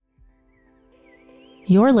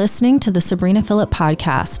You're listening to the Sabrina Phillip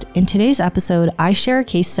podcast. In today's episode, I share a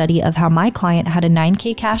case study of how my client had a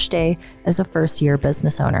 9K cash day as a first-year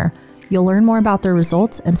business owner. You'll learn more about their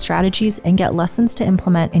results and strategies and get lessons to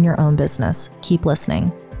implement in your own business. Keep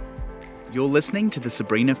listening. You're listening to the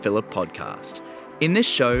Sabrina Phillip podcast. In this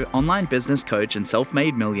show, online business coach and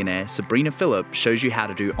self-made millionaire Sabrina Phillip shows you how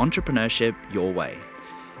to do entrepreneurship your way.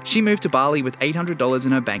 She moved to Bali with $800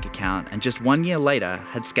 in her bank account and just 1 year later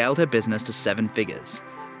had scaled her business to 7 figures.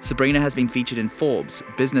 Sabrina has been featured in Forbes,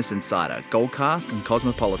 Business Insider, Goldcast, and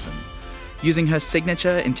Cosmopolitan. Using her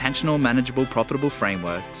signature, intentional, manageable, profitable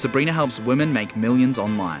framework, Sabrina helps women make millions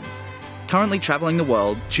online. Currently traveling the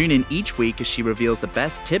world, tune in each week as she reveals the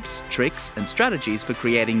best tips, tricks, and strategies for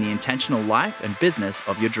creating the intentional life and business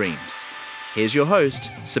of your dreams. Here's your host,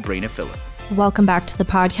 Sabrina Phillip. Welcome back to the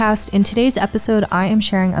podcast. In today's episode, I am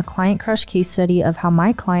sharing a client crush case study of how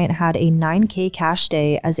my client had a 9K cash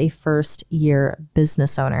day as a first-year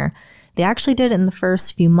business owner. They actually did it in the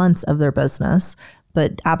first few months of their business,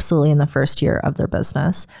 but absolutely in the first year of their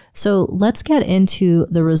business. So let's get into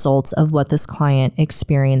the results of what this client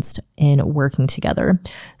experienced in working together.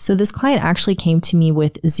 So this client actually came to me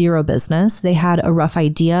with zero business. They had a rough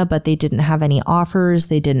idea, but they didn't have any offers.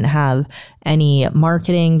 They didn't have any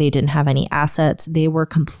marketing. They didn't have any assets. They were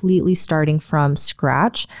completely starting from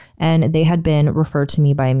scratch, and they had been referred to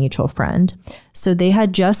me by a mutual friend. So they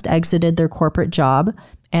had just exited their corporate job,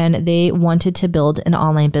 and they wanted to build an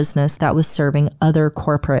online business that was serving other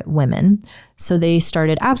corporate women. So they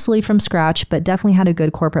started absolutely from scratch, but definitely had a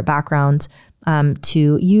good corporate background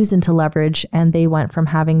to use and to leverage. And they went from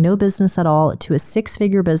having no business at all to a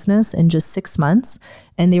 6-figure business in just 6 months.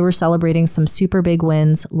 And they were celebrating some super big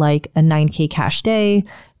wins like a 9K cash day,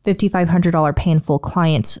 $5,500 pay in full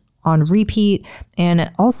clients on repeat. And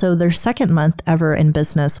also their second month ever in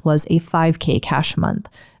business was a 5K cash month,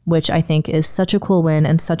 which I think is such a cool win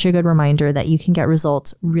and such a good reminder that you can get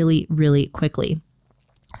results really, really quickly.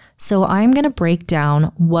 So I'm going to break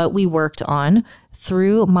down what we worked on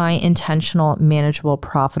through my intentional, manageable,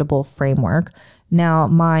 profitable framework. Now,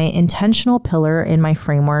 my intentional pillar in my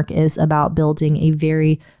framework is about building a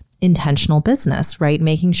very intentional business, right?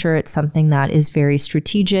 Making sure it's something that is very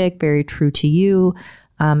strategic, very true to you,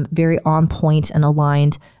 very on point and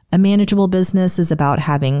aligned. A manageable business is about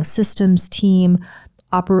having systems, team,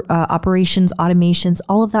 operations, automations,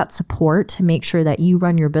 all of that support to make sure that you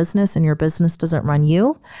run your business and your business doesn't run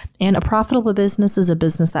you. And a profitable business is a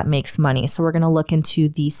business that makes money. So we're going to look into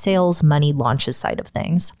the sales, money, launches side of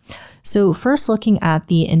things. So first, looking at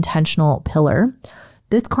the intentional pillar,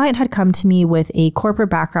 this client had come to me with a corporate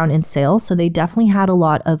background in sales. So they definitely had a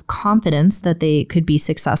lot of confidence that they could be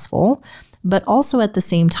successful. But also at the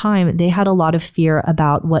same time, they had a lot of fear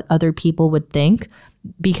about what other people would think,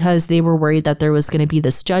 because they were worried that there was going to be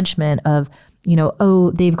this judgment of,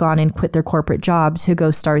 they've gone and quit their corporate job to go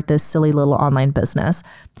start this silly little online business.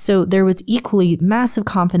 So there was equally massive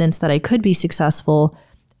confidence that I could be successful,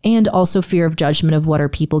 and also fear of judgment of what are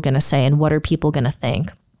people going to say and what are people going to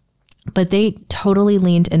think. But they totally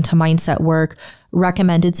leaned into mindset work,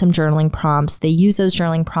 recommended some journaling prompts. They used those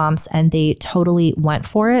journaling prompts and they totally went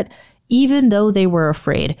for it, even though they were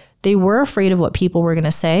afraid. They were afraid of what people were going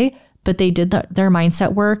to say, but they did their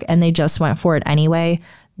mindset work and they just went for it anyway.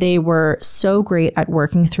 They were so great at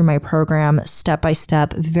working through my program step by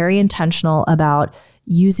step, very intentional about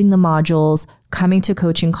using the modules, coming to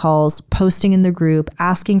coaching calls, posting in the group,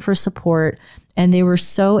 asking for support. And they were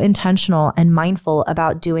so intentional and mindful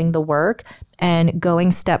about doing the work and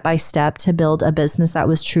going step by step to build a business that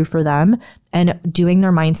was true for them and doing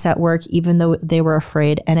their mindset work, even though they were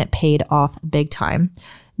afraid, and it paid off big time.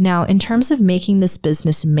 Now, in terms of making this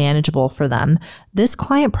business manageable for them, this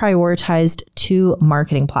client prioritized 2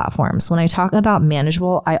 marketing platforms. When I talk about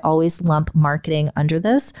manageable, I always lump marketing under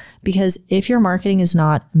this, because if your marketing is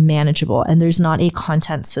not manageable and there's not a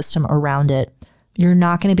content system around it, you're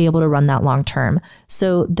not going to be able to run that long term.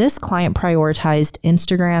 So this client prioritized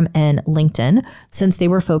Instagram and LinkedIn, since they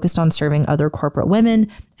were focused on serving other corporate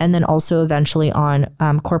women, and then also eventually on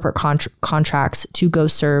corporate contracts to go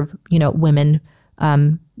serve, women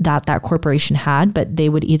that corporation had, but they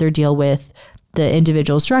would either deal with the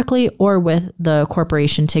individuals directly or with the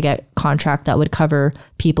corporation to get contract that would cover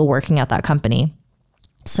people working at that company.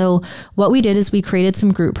 So what we did is we created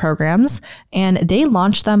some group programs, and they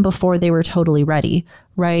launched them before they were totally ready,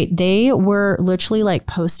 right? They were literally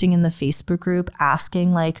posting in the Facebook group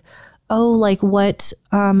asking oh, like what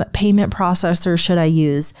payment processor should I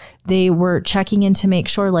use? They were checking in to make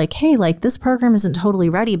sure like, hey, like this program isn't totally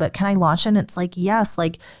ready, but can I launch it? And it's like, yes,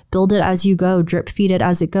 like build it as you go, drip feed it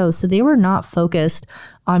as it goes. So they were not focused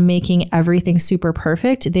on making everything super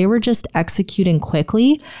perfect. They were just executing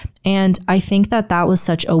quickly. And I think that that was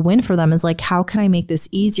such a win for them, is like, how can I make this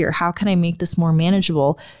easier? How can I make this more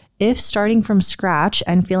manageable? If starting from scratch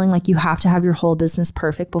and feeling like you have to have your whole business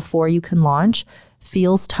perfect before you can launch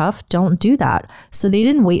feels tough, don't do that. So they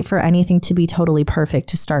didn't wait for anything to be totally perfect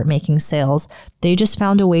to start making sales. They just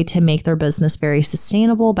found a way to make their business very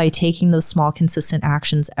sustainable by taking those small, consistent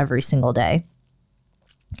actions every single day.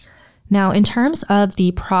 Now, in terms of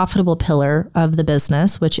the profitable pillar of the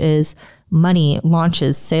business, which is money,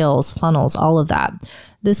 launches, sales, funnels, all of that,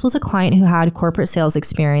 this was a client who had corporate sales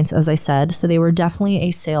experience, as I said, so they were definitely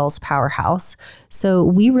a sales powerhouse. So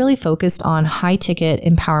we really focused on high ticket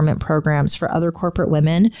empowerment programs for other corporate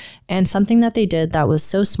women. And something that they did that was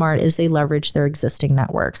so smart is they leveraged their existing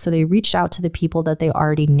network. So they reached out to the people that they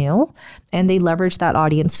already knew, and they leveraged that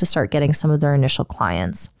audience to start getting some of their initial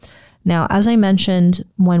clients. Now, as I mentioned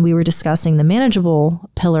when we were discussing the manageable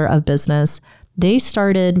pillar of business, they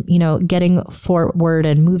started, getting forward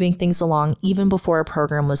and moving things along even before a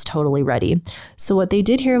program was totally ready. So what they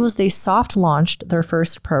did here was they soft launched their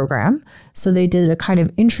first program. So they did a kind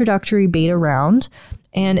of introductory beta round,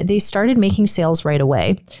 and they started making sales right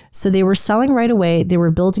away. So they were selling right away. They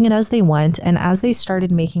were building it as they went. And as they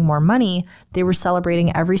started making more money, they were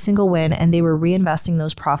celebrating every single win, and they were reinvesting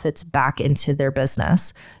those profits back into their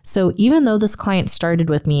business. So even though this client started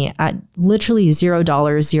with me at literally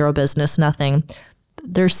 $0, zero business, nothing,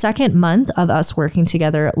 their second month of us working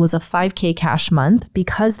together was a $5,000 cash month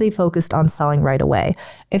because they focused on selling right away.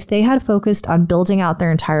 If they had focused on building out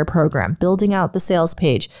their entire program, building out the sales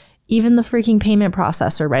page, even the freaking payment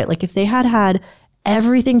processor, right? Like if they had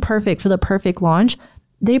everything perfect for the perfect launch,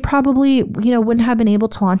 they probably, wouldn't have been able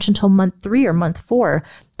to launch until month 3 or month 4.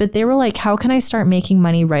 But they were like, how can I start making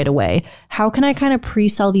money right away? How can I kind of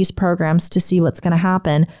pre-sell these programs to see what's going to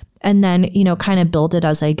happen? And then, kind of build it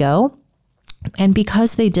as I go. And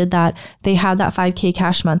because they did that, they had that $5,000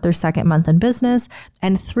 cash month, their second month in business.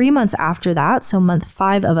 And 3 months after that, so month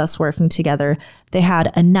 5 of us working together, they had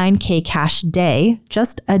a $9,000 cash day,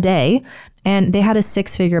 just a day. And they had a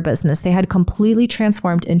 6-figure business. They had completely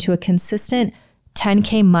transformed into a consistent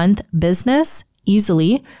 $10,000 month business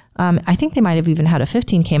easily. I think they might have even had a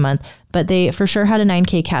 $15,000 month, but they for sure had a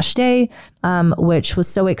 $9,000 cash day, which was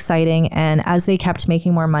so exciting. And as they kept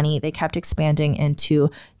making more money, they kept expanding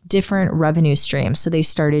into different revenue streams. So they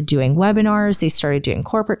started doing webinars, they started doing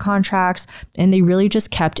corporate contracts, and they really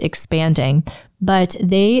just kept expanding. But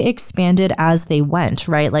they expanded as they went,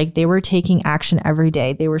 right? Like they were taking action every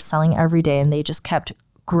day. They were selling every day, and they just kept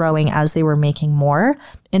growing as they were making more,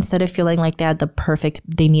 instead of feeling like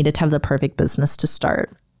they needed to have the perfect business to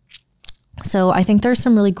start. So I think there's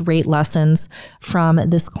some really great lessons from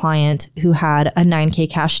this client who had a $9,000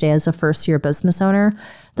 cash day as a first-year business owner.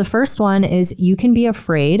 The first one is you can be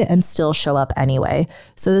afraid and still show up anyway.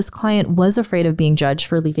 So this client was afraid of being judged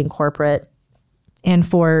for leaving corporate and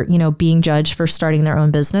for, being judged for starting their own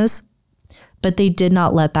business, but they did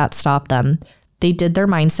not let that stop them. They did their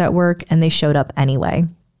mindset work and they showed up anyway.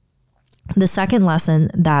 The second lesson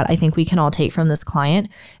that I think we can all take from this client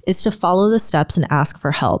is to follow the steps and ask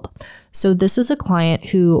for help. So this is a client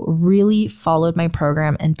who really followed my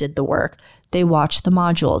program and did the work. They watched the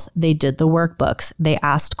modules, they did the workbooks, they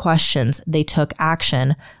asked questions, they took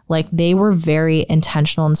action. Like they were very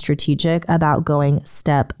intentional and strategic about going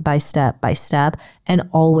step by step by step and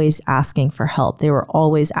always asking for help. They were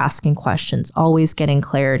always asking questions, always getting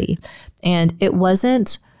clarity. And it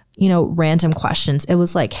wasn't, random questions. It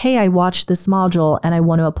was like, hey, I watched this module and I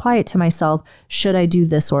want to apply it to myself. Should I do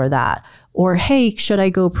this or that? Or, hey, should I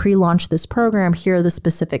go pre-launch this program? Here are the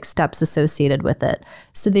specific steps associated with it.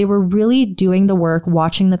 So they were really doing the work,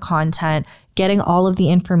 watching the content, getting all of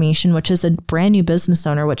the information, which is a brand new business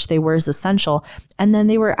owner, which they were is essential. And then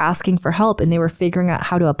they were asking for help and they were figuring out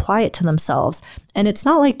how to apply it to themselves. And it's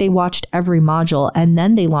not like they watched every module and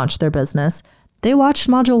then they launched their business. They watched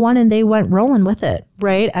module 1 and they went rolling with it,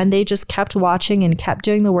 right? And they just kept watching and kept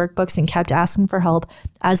doing the workbooks and kept asking for help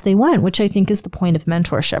as they went, which I think is the point of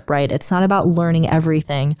mentorship, right? It's not about learning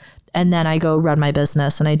everything and then I go run my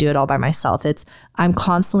business and I do it all by myself. I'm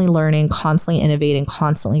constantly learning, constantly innovating,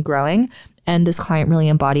 constantly growing. And this client really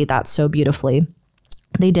embodied that so beautifully.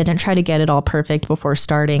 They didn't try to get it all perfect before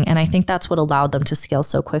starting. And I think that's what allowed them to scale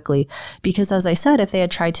so quickly. Because as I said, if they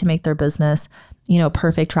had tried to make their business,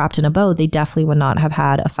 perfect wrapped in a bow, they definitely would not have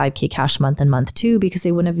had a $5,000 cash month in month 2 because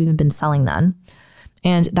they wouldn't have even been selling then.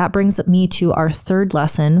 And that brings me to our third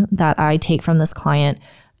lesson that I take from this client.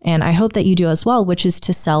 And I hope that you do as well, which is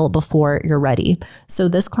to sell before you're ready. So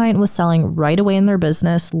this client was selling right away in their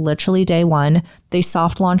business, literally day one. They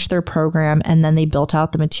soft launched their program and then they built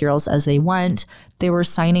out the materials as they went. They were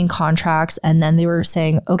signing contracts and then they were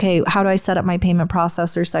saying, okay, how do I set up my payment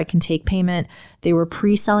processor so I can take payment? They were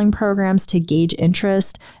pre-selling programs to gauge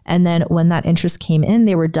interest. And then when that interest came in,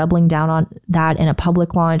 they were doubling down on that in a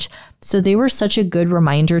public launch. So they were such a good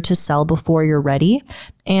reminder to sell before you're ready.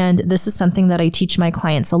 And this is something that I teach my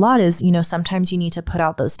clients a lot is, sometimes you need to put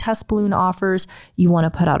out those test balloon offers. You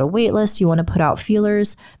want to put out a wait list. You want to put out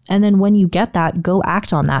feelers. And then when you get that, go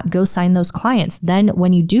act on that. Go sign those clients. Then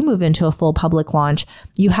when you do move into a full public launch,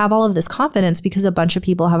 you have all of this confidence because a bunch of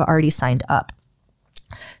people have already signed up.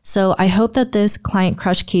 So I hope that this Client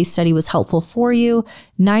Crush case study was helpful for you.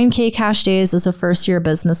 9K cash days as a first-year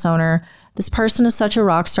business owner. This person is such a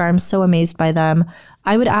rock star. I'm so amazed by them.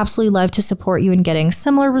 I would absolutely love to support you in getting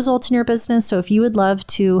similar results in your business. So if you would love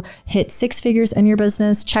to hit 6 figures in your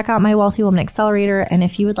business, check out my Wealthy Woman Accelerator. And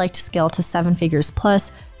if you would like to scale to 7 figures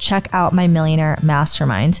plus, check out my Millionaire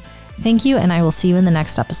Mastermind. Thank you, and I will see you in the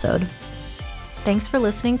next episode. Thanks for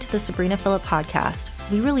listening to the Sabrina Philipp podcast.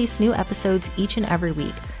 We release new episodes each and every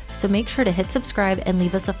week, so make sure to hit subscribe and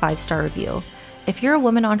leave us a 5-star review. If you're a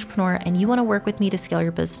woman entrepreneur and you want to work with me to scale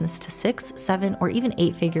your business to 6, 7, or even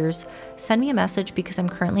 8 figures, send me a message because I'm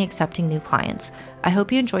currently accepting new clients. I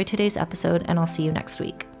hope you enjoyed today's episode, and I'll see you next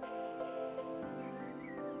week.